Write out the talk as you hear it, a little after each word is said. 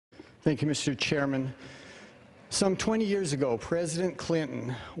Thank you, Mr. Chairman. Some 20 years ago, President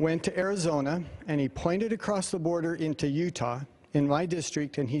Clinton went to Arizona and he pointed across the border into Utah, in my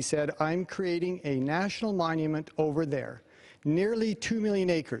district, and he said, "I'm creating a national monument over there." Nearly 2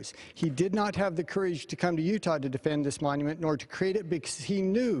 million acres. He did not have the courage to come to Utah to defend this monument, nor to create it, because he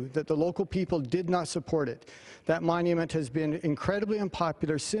knew that the local people did not support it. That monument has been incredibly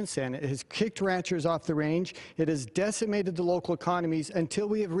unpopular since then. It has kicked ranchers off the range. It has decimated the local economies until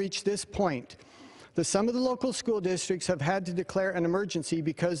we have reached this point. Some of the local school districts have had to declare an emergency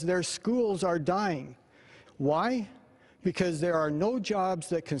because their schools are dying. Why? Because there are no jobs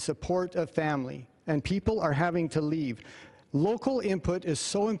that can support a family, and people are having to leave. Local input is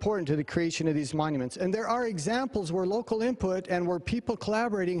so important to the creation of these monuments, and there are examples where local input and where people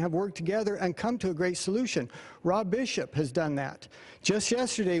collaborating have worked together and come to a great solution. Rob Bishop has done that. Just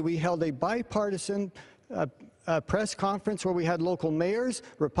yesterday we held a bipartisan press conference where we had local mayors,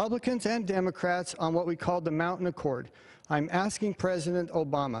 Republicans and Democrats, on what we called the Mountain Accord. I'm asking President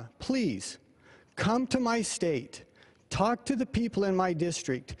Obama, please come to my state, talk to the people in my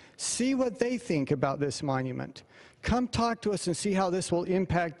district, see what they think about this monument. Come talk to us and see how this will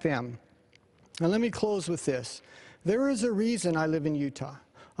impact them. And let me close with this. There is a reason I live in Utah.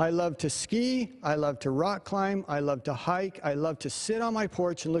 I love to ski, I love to rock climb, I love to hike, I love to sit on my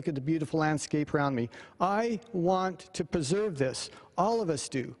porch and look at the beautiful landscape around me. I want to preserve this. All of us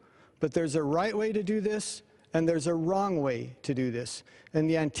do. But there's a right way to do this, and there's a wrong way to do this. And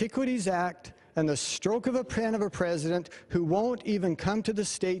the Antiquities Act and the stroke of a pen of a president who won't even come to the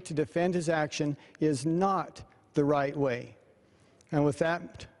state to defend his action is not the right way. And with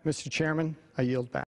that, Mr. Chairman, I yield back.